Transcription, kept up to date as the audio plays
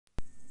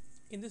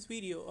In this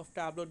video of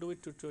Tableau Do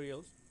It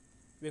tutorials,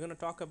 we're going to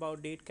talk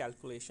about date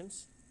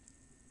calculations.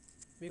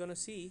 We're going to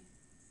see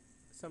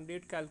some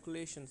date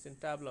calculations in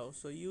Tableau.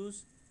 So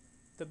use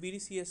the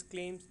BDCS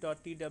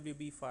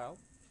Claims.TWB file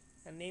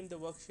and name the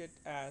worksheet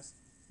as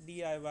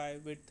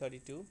DIY with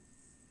 32.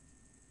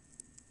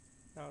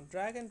 Now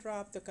drag and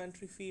drop the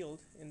country field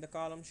in the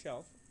column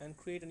shelf and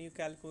create a new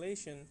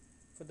calculation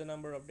for the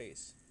number of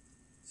days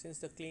since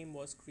the claim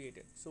was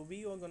created. So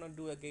we are going to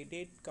do a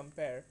date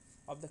compare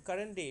of the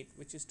current date,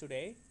 which is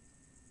today,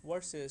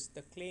 versus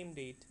the claim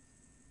date,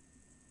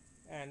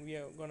 and we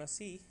are going to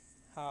see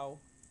how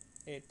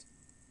it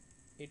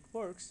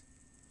works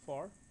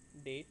for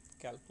date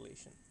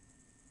calculation.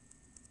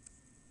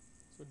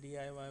 So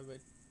DIY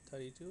with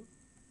 32,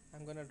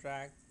 I'm going to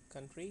drag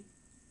country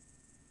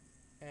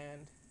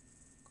and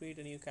create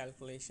a new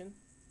calculation,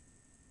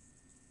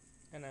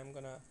 and I'm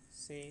going to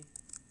say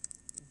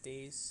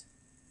days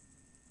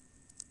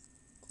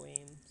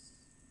claims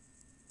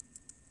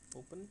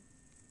open,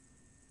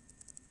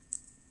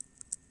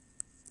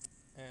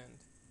 and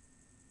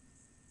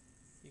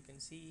you can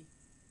see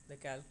the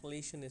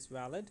calculation is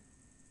valid.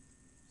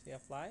 Say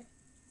apply.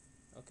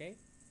 Okay,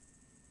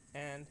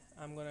 and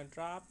I'm gonna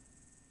drop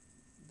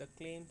the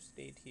claims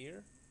date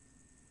here,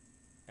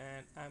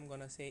 and I'm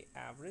gonna say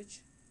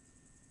average,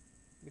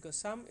 because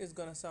sum is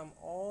gonna sum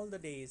all the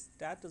days.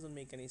 That doesn't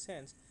make any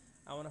sense.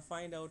 I want to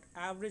find out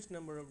average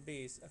number of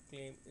days a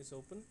claim is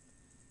open,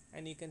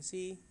 and you can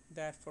see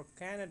that for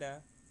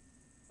Canada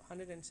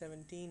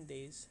 117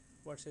 days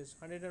versus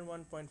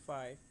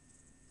 101.5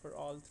 for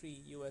all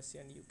three USA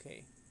and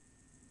UK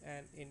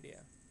and India.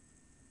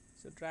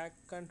 So drag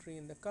country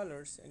in the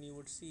colors and you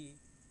would see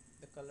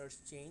the colors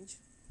change.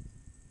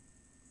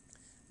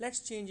 Let's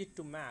change it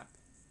to map.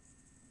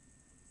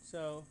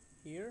 So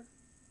here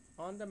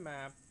on the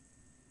map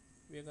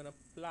we're gonna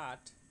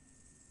plot.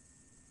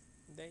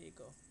 There you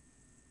go.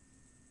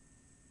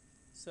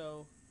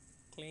 So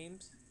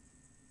claims,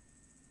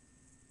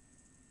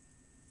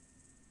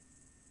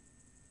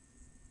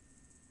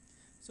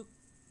 so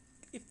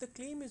if the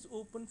claim is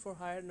open for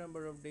higher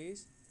number of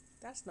days,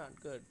 that's not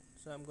good.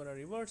 So I'm gonna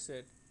reverse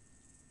it.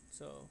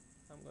 So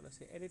I'm gonna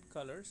say edit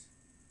colors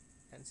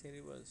and say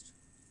reversed.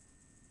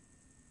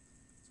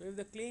 So if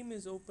the claim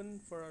is open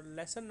for a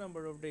lesser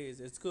number of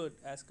days, it's good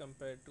as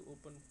compared to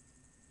open.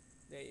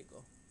 There you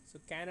go. So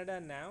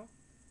Canada now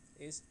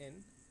is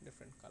in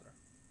different color.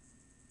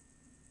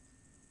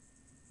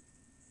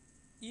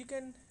 You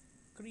can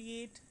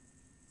create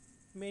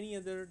many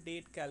other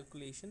date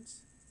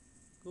calculations.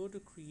 Go to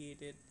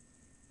create it,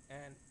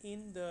 and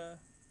in the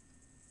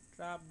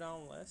drop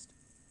down list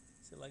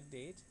select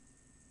date,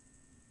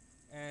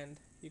 and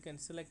you can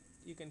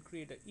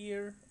create a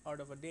year out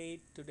of a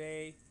date.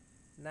 Today,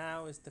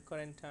 now is the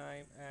current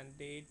time, and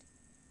date,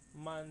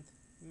 month,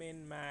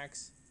 min,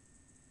 max,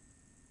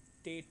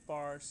 date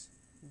parse,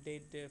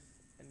 date diff,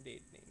 and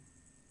date name.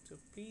 So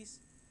please,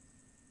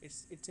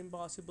 it's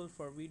impossible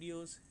for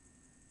videos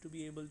to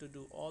be able to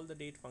do all the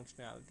date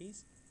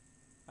functionalities.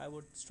 I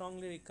would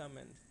strongly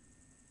recommend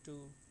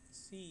to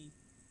see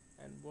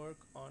and work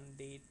on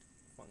date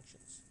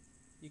functions.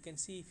 You can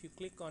see if you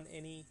click on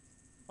any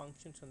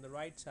functions on the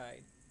right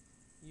side,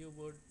 you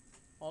would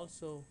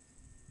also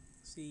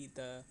see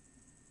the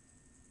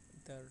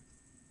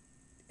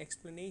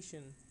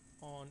explanation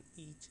on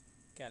each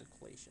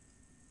calculation.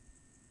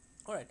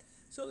 Alright,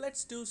 so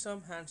let's do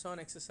some hands-on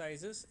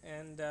exercises,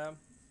 and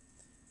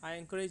I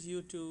encourage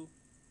you to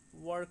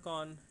work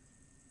on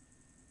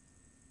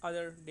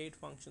other date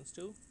functions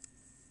too.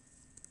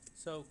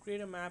 So create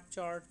a map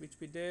chart, which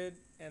we did,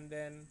 and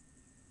then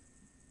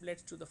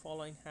let's do the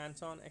following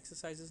hands-on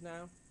exercises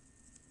now.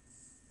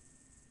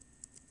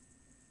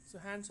 So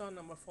hands-on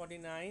number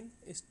 49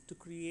 is to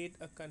create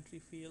a country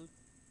field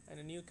and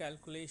a new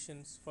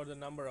calculations for the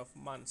number of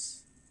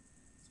months.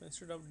 So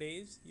instead of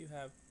days you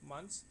have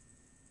months,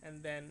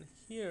 and then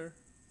here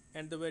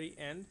at the very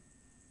end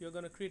you're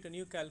going to create a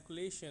new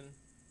calculation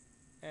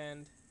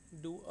and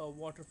do a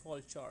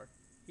waterfall chart.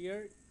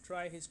 Here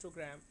try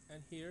histogram,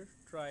 and here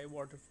try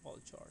waterfall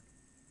chart.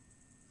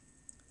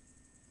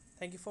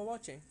 Thank you for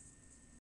watching.